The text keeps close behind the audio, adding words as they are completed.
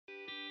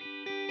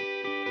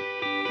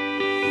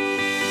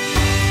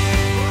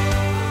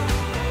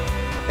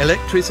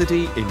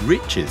electricity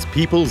enriches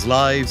people's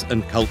lives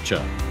and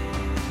culture.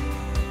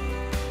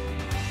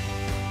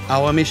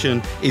 Our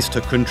mission is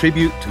to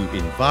contribute to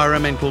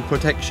environmental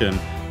protection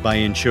by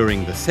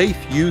ensuring the safe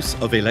use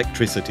of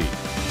electricity.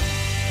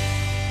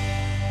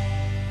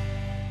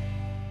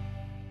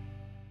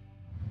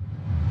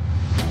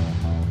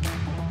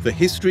 The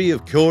history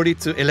of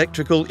Kyoritsu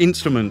Electrical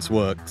Instruments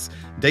Works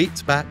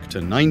dates back to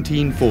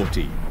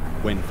 1940,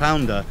 when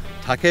founder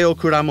Takeo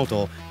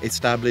Kuramoto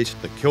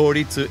established the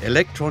Kyoritsu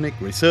Electronic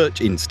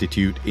Research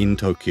Institute in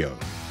Tokyo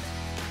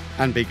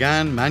and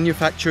began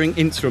manufacturing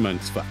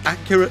instruments for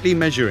accurately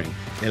measuring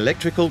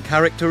electrical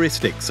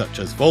characteristics such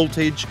as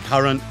voltage,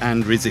 current,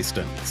 and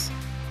resistance.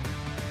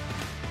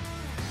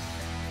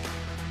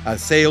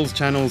 As sales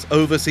channels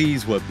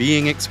overseas were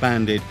being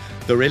expanded,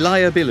 the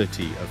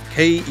reliability of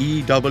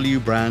KEW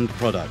brand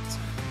products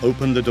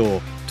opened the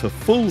door to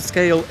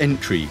full-scale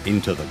entry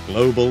into the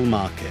global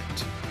market.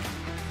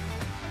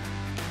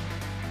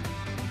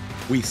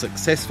 We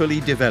successfully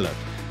developed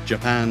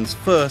Japan's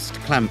first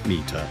clamp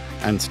meter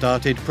and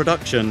started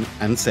production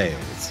and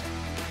sales.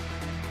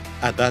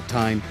 At that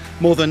time,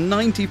 more than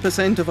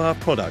 90% of our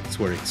products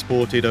were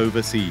exported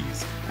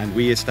overseas, and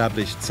we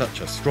established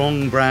such a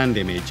strong brand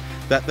image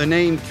that the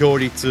name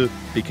Kyoritsu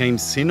became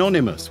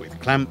synonymous with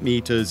clamp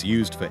meters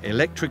used for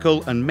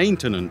electrical and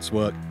maintenance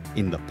work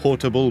in the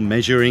portable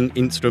measuring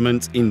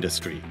instruments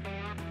industry.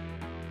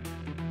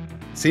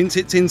 Since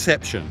its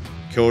inception,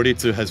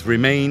 Kyoritsu has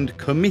remained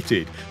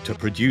committed to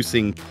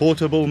producing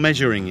portable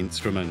measuring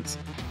instruments,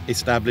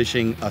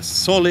 establishing a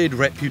solid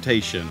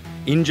reputation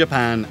in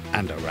Japan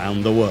and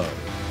around the world.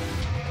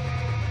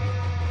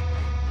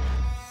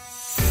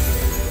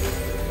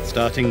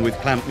 Starting with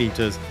clamp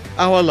meters,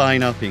 our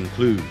lineup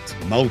includes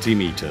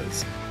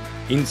multimeters,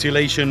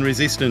 insulation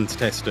resistance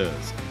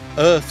testers,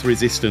 earth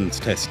resistance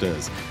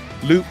testers,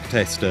 loop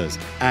testers,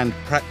 and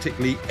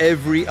practically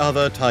every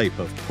other type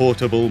of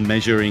portable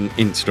measuring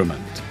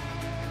instrument.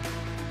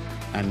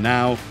 And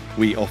now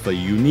we offer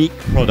unique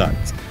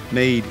products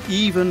made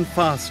even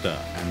faster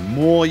and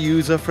more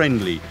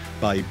user-friendly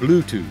by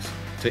Bluetooth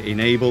to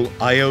enable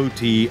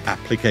IoT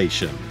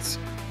applications.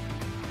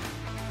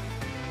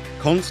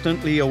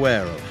 Constantly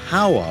aware of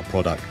how our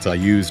products are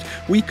used,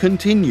 we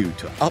continue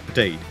to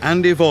update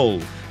and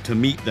evolve to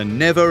meet the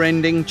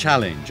never-ending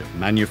challenge of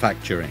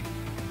manufacturing.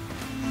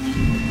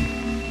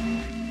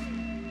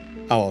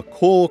 Our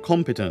core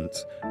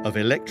competence of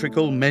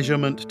electrical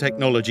measurement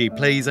technology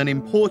plays an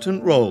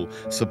important role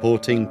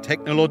supporting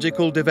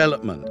technological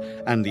development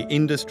and the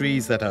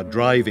industries that are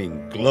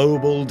driving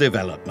global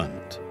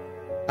development.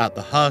 At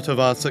the heart of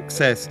our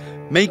success,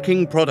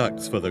 making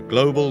products for the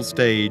global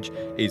stage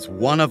is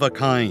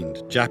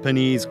one-of-a-kind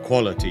Japanese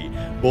quality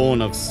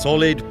born of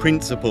solid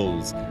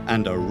principles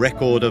and a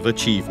record of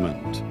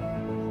achievement.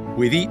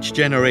 With each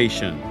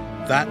generation,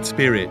 that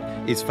spirit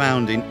is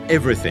found in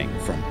everything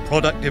from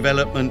product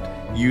development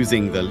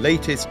using the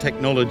latest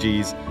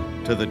technologies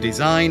to the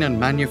design and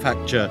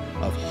manufacture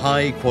of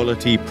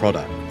high-quality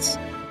products.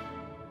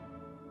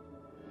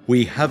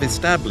 We have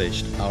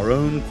established our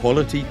own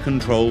quality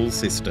control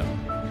system.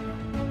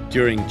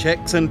 During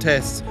checks and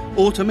tests,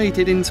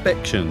 automated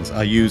inspections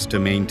are used to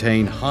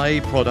maintain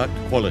high product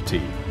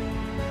quality.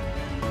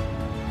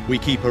 We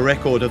keep a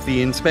record of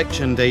the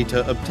inspection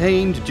data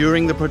obtained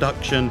during the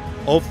production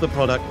of the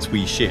products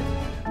we ship,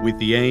 with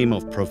the aim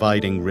of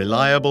providing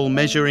reliable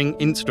measuring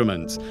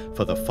instruments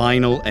for the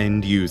final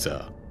end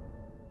user.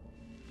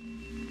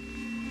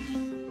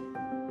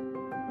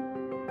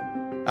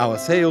 Our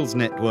sales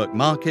network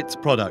markets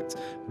products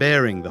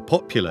bearing the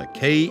popular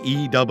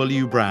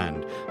KEW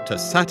brand to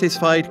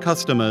satisfied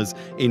customers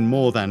in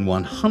more than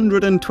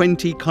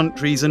 120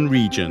 countries and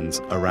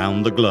regions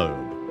around the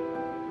globe.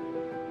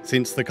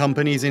 Since the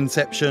company's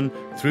inception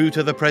through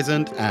to the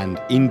present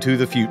and into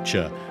the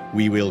future,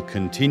 we will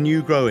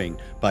continue growing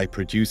by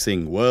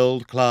producing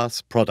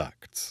world-class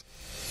products.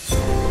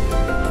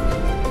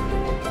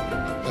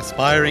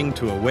 Aspiring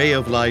to a way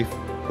of life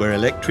where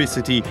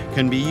electricity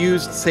can be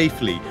used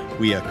safely,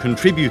 we are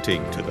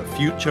contributing to the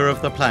future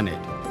of the planet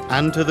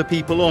and to the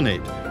people on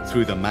it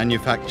through the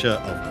manufacture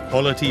of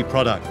quality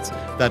products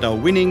that are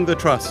winning the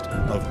trust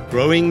of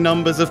growing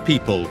numbers of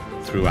people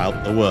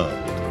throughout the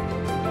world.